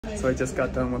So I just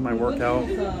got done with my workout.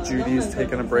 Judy's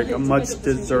taking a break, a much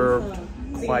deserved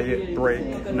quiet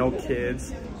break, no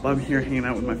kids. But I'm here hanging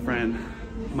out with my friend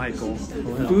Michael.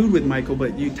 Food with Michael,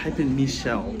 but you type in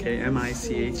Michelle, okay?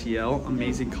 M-I-C-H-E-L.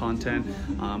 Amazing content.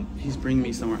 He's bringing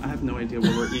me somewhere. I have no idea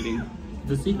what we're eating.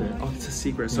 The secret. Oh, it's a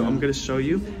secret. So I'm gonna show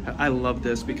you. I love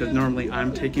this because normally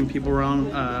I'm taking people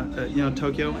around, you know,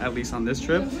 Tokyo, at least on this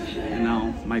trip, and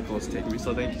now Michael is taking me.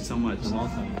 So thank you so much.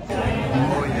 Awesome.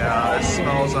 Oh yeah, it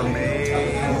smells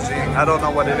amazing. I don't know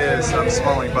what it is I'm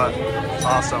smelling, but it's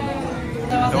awesome.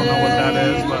 I don't know what that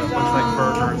is, but it looks like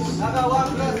burgers.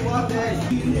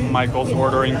 Michael's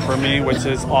ordering for me, which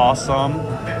is awesome.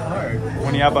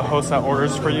 When you have a host that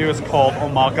orders for you, it's called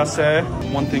omakase.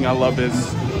 One thing I love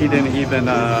is he didn't even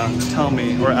tell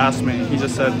me or ask me. He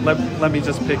just said, let me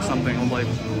just pick something. I'm like,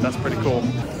 that's pretty cool.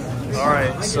 All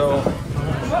right, so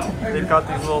they've got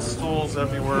these little stools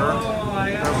everywhere.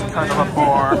 There's kind of a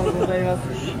bar.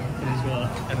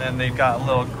 And then they've got a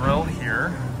little grill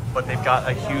here, but they've got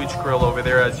a huge grill over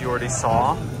there, as you already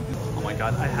saw. Oh my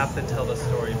God, I have to tell the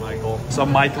story, Michael. So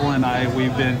Michael and I,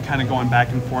 we've been kind of going back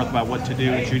and forth about what to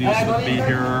do. Judy was supposed to be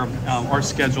here. Our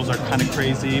schedules are kind of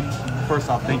crazy. First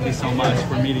off, thank you so much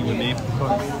for meeting with me.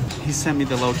 He sent me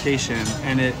the location,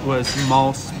 and it was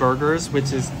Mouse Burgers,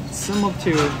 which is similar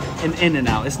to an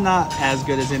In-N-Out. It's not as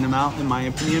good as In-N-Out, in my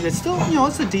opinion. It's still, you know,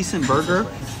 it's a decent burger.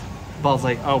 But I was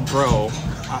like, oh, bro,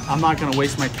 I'm not gonna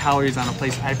waste my calories on a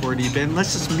place I've already been.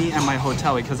 Let's just meet at my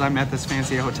hotel because I'm at this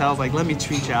fancy hotel. I was like, let me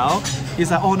treat you out.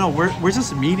 He's like, oh no, we're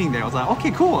just meeting there. I was like,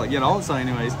 okay, cool, you know. So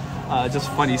anyways,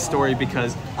 just funny story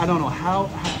because I don't know how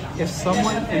if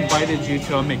someone invited you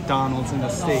to a McDonald's in the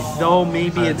States, though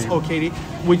maybe it's okay to,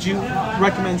 would you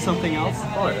recommend something else?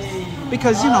 Of course.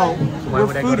 Because, you know, Why we're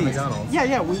would I go to foodies. McDonald's?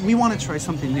 Yeah, we want to try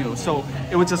something new. So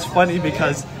it was just funny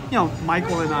because, you know,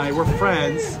 Michael and I, we're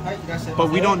friends, but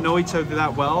we don't know each other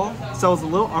that well. So I was a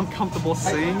little uncomfortable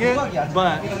saying it,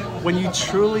 but when you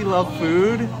truly love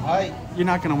food, you're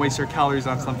not going to waste your calories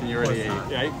on something you already ate,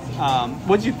 right?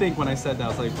 What did you think when I said that? I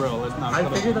was like, bro, let's not. I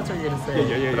figured that's what you're going to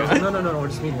say. Yeah. No, we're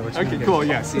just meeting here. Okay, cool,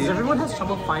 yeah. Because everyone has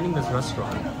trouble finding this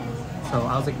restaurant. So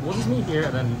I was like, we'll just meet here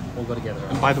and then we'll go together.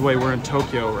 And by the way, we're in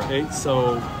Tokyo, right?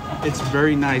 So it's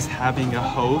very nice having a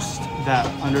host that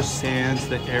understands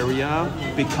the area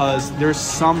because there's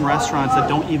some restaurants that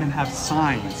don't even have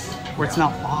signs where it's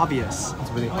not obvious.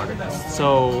 It's really hard at this.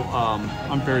 So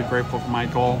I'm very grateful for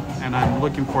Michael, and I'm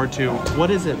looking forward to,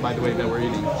 what is it, by the way, that we're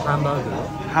eating? Hambagu.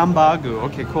 Hambagu.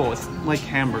 Okay, cool. It's like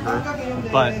hamburger,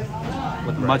 but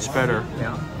much better.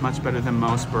 Yeah. Much better than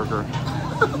Mouse Burger.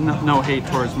 No hate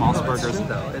towards Mouse Burgers. True,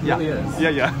 though. It really is.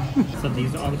 Yeah. So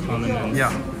these are all the condiments.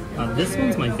 Yeah. This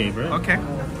one's my favorite. Okay.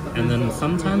 And then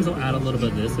sometimes I'll add a little bit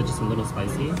of this, which is a little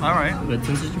spicy. All right. But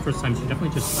since it's your first time, you should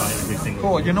definitely just try every single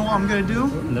Cool. one. You know what I'm gonna do?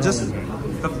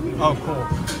 Oh, cool.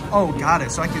 Oh, got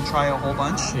it. So I can try a whole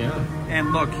bunch. Yeah.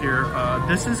 And look here,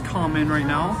 this is common right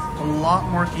now. A lot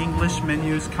more English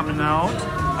menus coming out.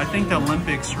 I think the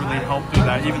Olympics really helped do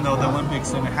that, even though the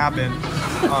Olympics didn't happen.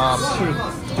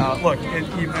 Look,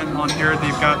 even on here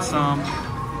they've got some.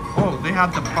 Oh, they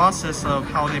have the process of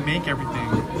how they make everything.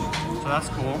 So that's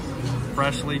cool.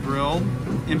 Freshly grilled,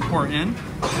 important.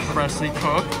 Freshly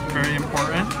cooked, very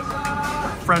important.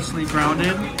 Freshly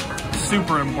grounded,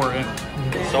 super important.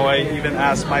 So I even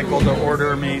asked Michael to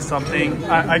order me something.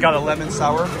 I got a lemon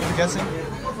sour, I'm guessing?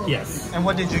 Yes. And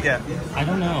what did you get? I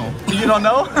don't know. You don't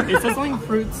know? It says like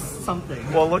fruits something.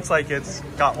 Well, it looks like it's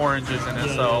got oranges in it,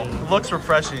 Yeah. so it looks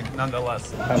refreshing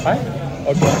nonetheless. Hambai?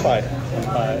 Okay, bye.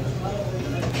 Hambai.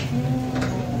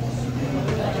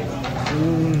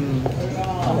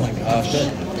 Oh my gosh.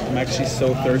 I'm actually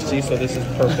so thirsty, so this is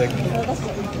perfect.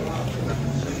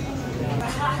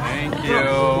 Thank you. お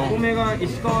米が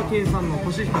石川県産の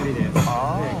コシヒカリで、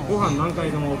ご飯何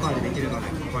回でもおかわりできるので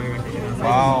お願いしてください。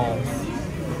 Wow.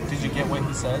 Did you get what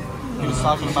he said? He was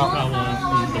talking about.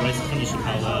 The rice is from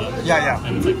Ishikawa. Yeah.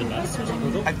 And it's like the best or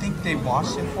something. I think they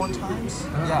washed it 4 times.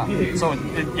 Yeah. So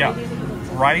yeah.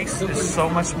 Rice is so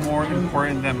much more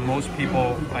important than most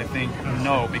people, I think,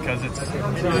 know because it's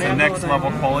the next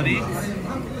level quality,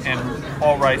 and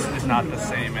all rice is not the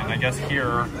same. And I guess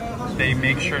here they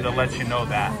make sure to let you know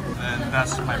that. And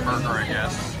that's my burger, I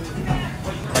guess.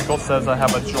 Michael says I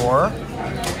have a drawer.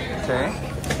 Okay.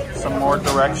 Some more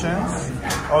directions.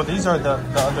 Oh, these are the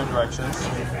other directions.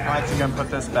 I'm actually gonna put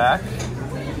this back.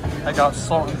 I got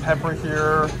salt and pepper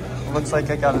here. Looks like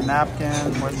I got a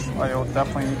napkin, which I'll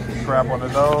definitely grab one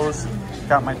of those.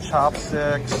 Got my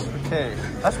chopsticks. Okay,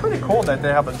 that's pretty cool that they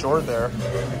have a drawer there.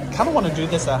 I kind of want to do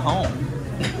this at home.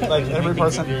 Like every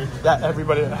person, yeah,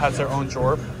 everybody has their own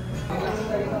drawer.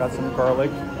 Got some garlic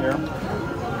here.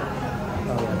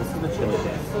 Oh yeah, this is the chili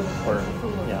base. Or,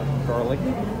 yeah, garlic.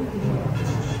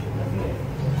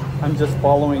 I'm just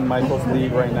following Michael's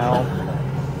lead right now.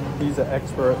 He's an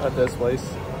expert at this place.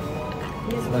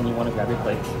 So then you want to grab your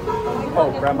plate.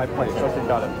 Oh, grab my plate. Okay,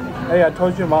 got it. Hey, I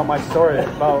told you about my story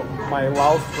about my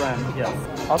Laos friend. Yes.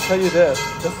 I'll tell you this: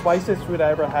 the spiciest food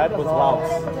I ever had was Laos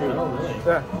food. Oh, really?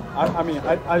 Yeah. I mean,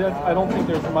 I don't think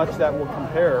there's much that will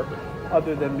compare,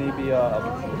 other than maybe India?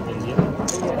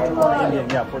 Indian.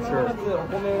 Yeah, for sure.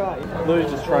 Literally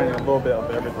just trying a little bit of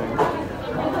everything.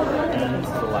 And this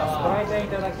is the last one.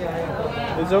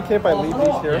 Is it okay if I leave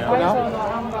these here Yeah. for now?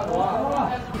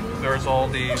 There's all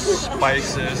these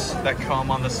spices that come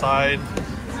on the side.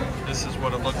 This is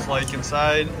what it looks like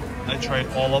inside. I tried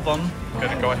all of them. I'm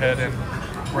gonna go ahead and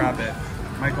grab it.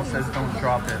 Michael says don't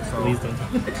drop it, so Please don't.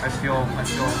 I feel a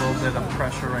little bit of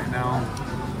pressure right now.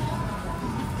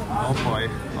 Oh boy,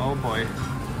 oh boy.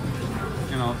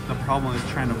 You know, the problem is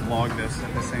trying to vlog this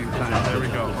at the same time. There we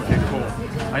go. Okay, cool.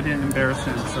 I didn't embarrass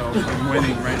him, so I'm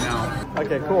winning right now.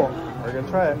 Okay, cool. We're gonna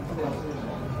try it.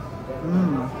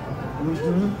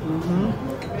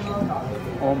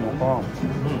 Oh my god.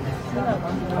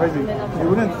 Crazy. You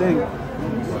wouldn't think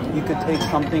you could take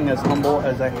something as humble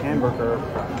as a hamburger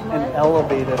and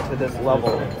elevate it to this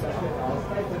level.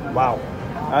 Wow.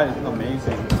 That is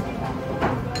amazing.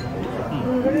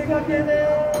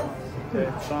 Okay,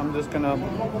 so I'm just gonna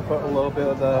put a little bit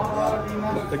of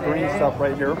the green stuff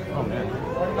right here. Oh, man.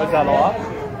 Is that a lot?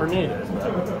 For me, it is,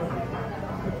 but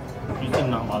you should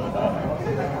not bother that.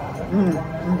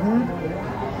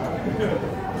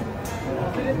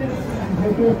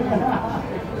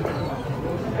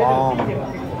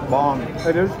 Bomb.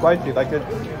 It is spicy. Like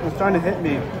it's trying to hit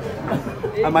me.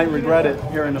 I might regret it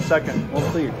here in a second. We'll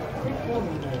see.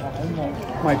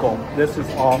 Michael, this is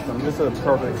awesome. This is a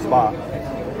perfect spot.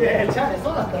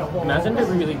 Imagine if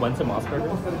we really went to Moss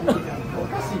Burgers.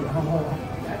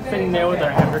 Sitting there with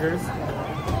our hamburgers.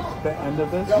 The end of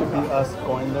this should be us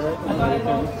going there and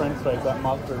making french fries at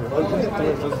Moss Burger. Let's just do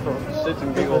it just for shits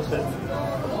and giggles.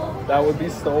 That would be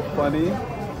so funny.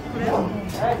 Come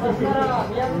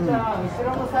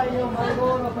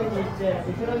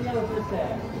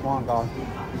on, God.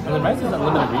 And the rice is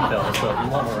unlimited refill, so if you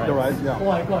want more rice. The rice, yeah.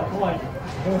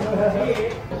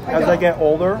 As I get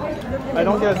older, I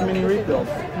don't get as many refills.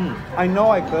 I know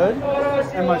I could,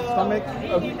 and my stomach,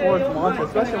 of course, wants it,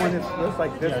 especially when it's just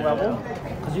like this level.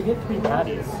 Because you get 3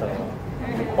 patties, so.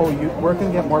 Oh, we're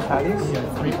gonna get more patties?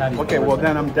 Yeah, 3 patties. Okay, well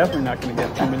then I'm definitely not gonna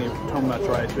get too much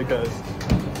rice because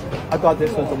I thought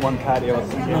this was the one patty. I was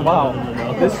thinking, wow,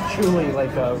 this is truly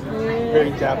like a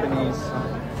very Japanese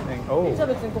thing. Oh,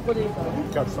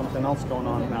 got something else going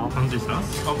on now. Tangy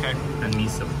sauce. Okay. And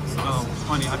miso sauce. Oh,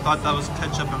 funny. I thought that was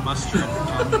ketchup and mustard.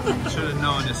 Should have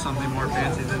known it's something more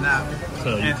fancy than that.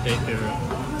 So you take your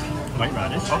white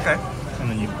radish. Okay. And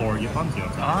then you pour your ponzu on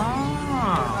top.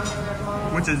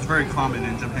 Ah, which is very common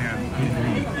in Japan.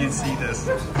 You see this.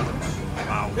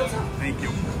 Wow. Thank you.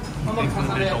 Thanks for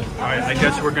the visual. All right, I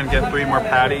guess we're gonna get 3 more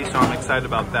patties, so I'm excited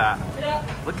about that.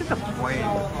 Look at the flame.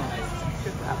 Look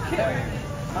at that flame.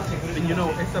 And you know,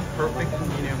 it's a perfect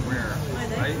medium rare,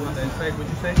 right? On the inside, would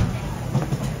you say?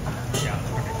 Yeah.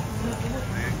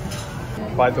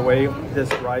 Okay. By the way,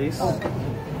 this rice,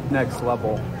 next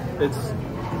level.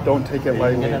 Don't take it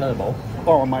lightly. Get another bowl.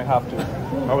 Oh, I might have to.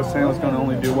 I was saying I was going to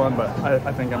only do one, but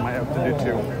I think I might have to do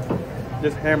 2.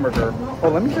 This hamburger. Oh,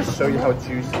 let me just show you how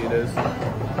juicy it is.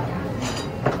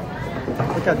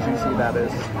 Look how juicy that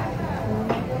is.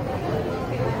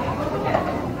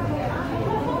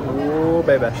 Oh,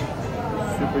 baby.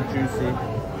 Super juicy.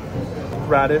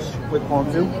 Radish with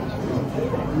ponzu.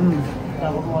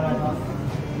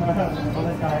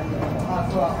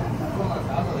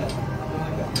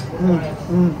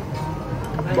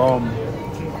 Boom.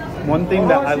 One thing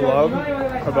that I love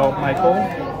about Michael,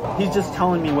 he's just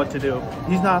telling me what to do.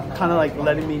 He's not kind of like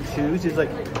letting me choose. He's like,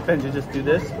 Benji, just do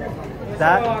this.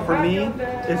 That, for me,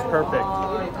 is perfect.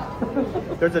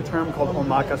 There's a term called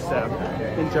omakase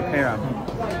in Japan.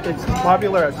 It's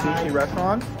popular at sushi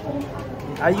restaurants.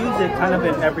 I use it kind of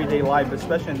in everyday life,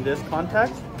 especially in this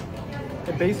context.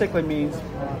 It basically means,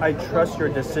 I trust your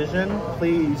decision,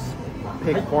 please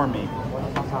pick for me.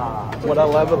 What I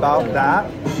love about that,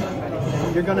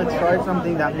 you're gonna try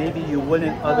something that maybe you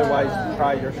wouldn't otherwise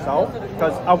try yourself.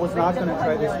 Because I was not gonna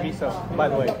try this miso, by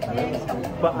the way.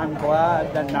 But I'm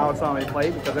glad that now it's on my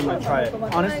plate because I'm gonna try it.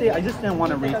 Honestly, I just didn't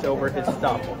want to reach over his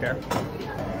stuff, okay?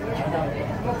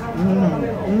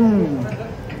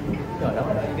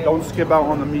 Don't skip out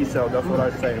on the miso, that's what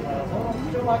I say.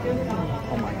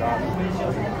 Oh my god.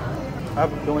 I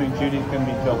have a feeling Judy's gonna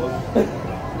be jealous.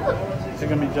 She's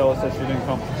gonna be jealous that she didn't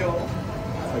come.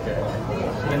 Okay.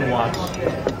 Then watch.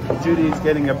 Judy's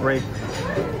getting a break.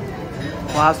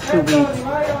 Last 2 weeks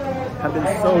have been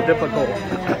so difficult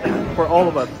for all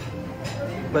of us,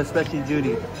 but especially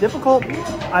Judy. Difficult,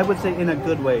 I would say, in a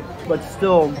good way, but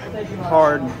still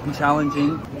hard and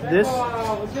challenging. This,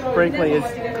 frankly, is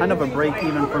kind of a break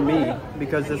even for me,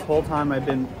 because this whole time I've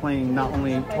been playing not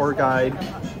only tour guide,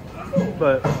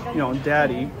 but, you know,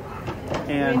 daddy,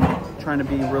 and trying to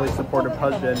be a really supportive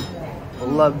husband. I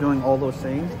love doing all those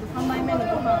things. I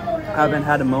haven't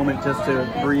had a moment just to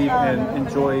breathe and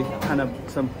enjoy kind of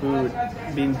some food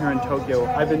being here in Tokyo.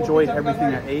 I've enjoyed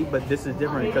everything I ate, but this is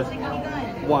different because,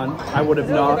 one, I would have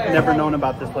never known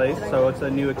about this place, so it's a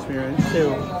new experience.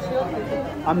 Two,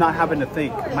 I'm not having to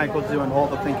think. Michael's doing all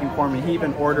the thinking for me. He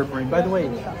even ordered for me. By the way,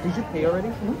 did you pay already?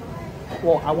 Mm-hmm.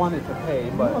 Well, I wanted to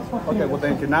pay, but okay, well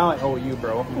thank you. Now I owe you,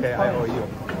 bro. Okay, I owe you.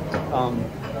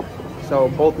 So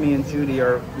both me and Judy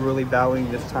are really valuing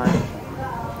this time,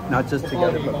 not just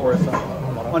together, but for us.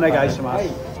 Onegaishimasu.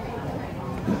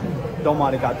 Domo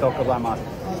arigatou gozaimasu.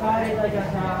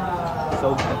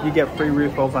 So you get free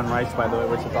refills on rice, by the way,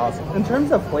 which is awesome. In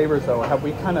terms of flavors, though, have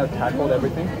we kind of tackled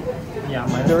everything? Yeah.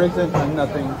 There isn't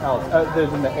nothing else.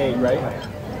 There's in the egg, right?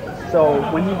 So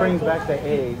when he brings back the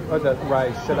egg or the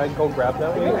rice, should I go grab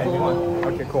that?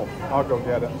 Okay, cool. I'll go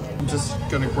get it. I'm just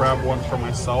gonna grab one for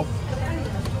myself.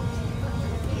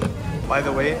 By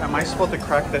the way, am I supposed to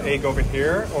crack the egg over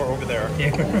here or over there?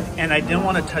 Yeah. And I didn't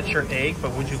want to touch your egg,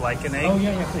 but would you like an egg? Oh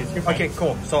yeah, please. Okay,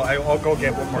 cool. So I'll go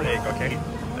get one more egg, okay?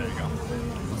 There you go.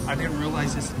 I didn't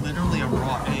realize it's literally a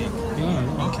raw egg.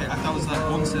 Yeah. Okay, I thought it was like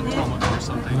onsen tomato or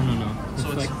something. No.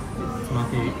 So it's like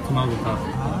tomato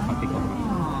paprika.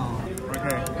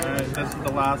 Okay, this is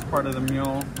the last part of the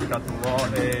meal. We got the raw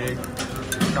egg.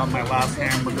 Got my last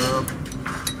hamburger.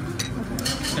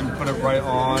 And put it right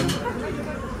on.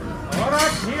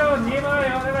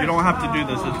 You don't have to do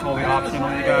this, it's totally optional,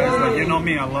 you guys. Like, you know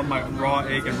me, I love my raw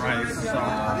egg and rice. So.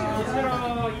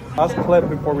 Last clip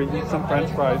before we eat some French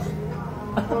fries.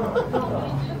 Look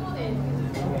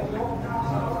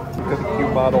at the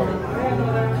cute bottle.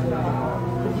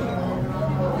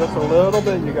 Just a little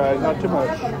bit, you guys, not too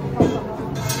much.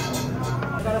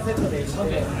 This is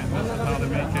how to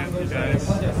make it, you guys.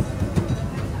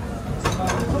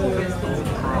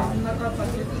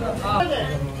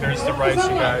 Here's the rice,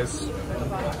 you guys.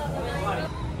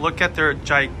 Look at their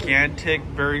gigantic,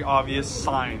 very obvious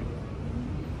sign.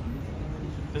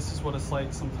 This is what it's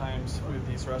like sometimes with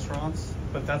these restaurants,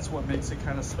 but that's what makes it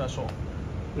kind of special.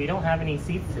 We don't have any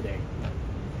seats today.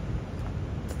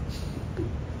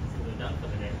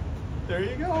 There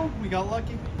you go, we got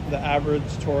lucky. The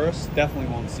average tourist definitely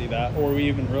won't see that, or we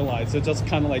even realize. It just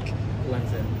kind of like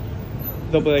blends in.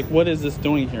 They'll be like, what is this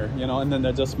doing here? You know, and then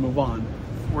they'll just move on.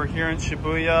 We're here in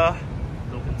Shibuya.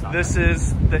 This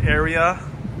is the area.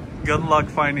 Good luck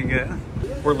finding it.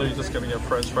 We're literally just gonna get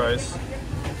French fries.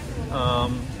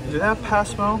 Do they have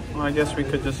Passmo? Well, I guess we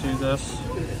could just use this.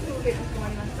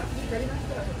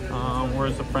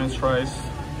 Where's the French fries?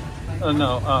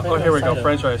 No, oh, here we go,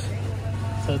 French fries.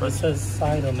 So this says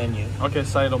side menu. Okay,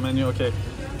 side menu, okay.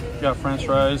 We got French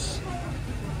fries.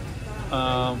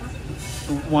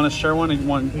 Want to share one or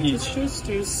one each? Just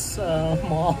too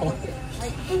small.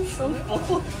 So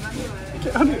full.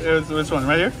 Which one,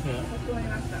 right here? Yeah.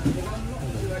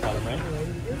 Bottom right.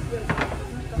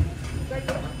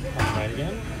 Bottom right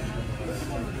again.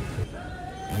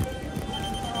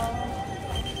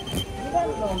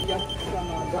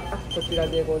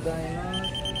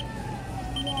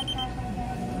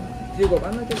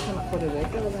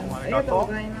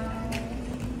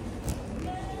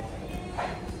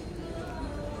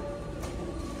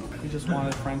 We just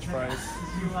wanted French fries.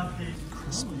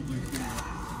 Crispy.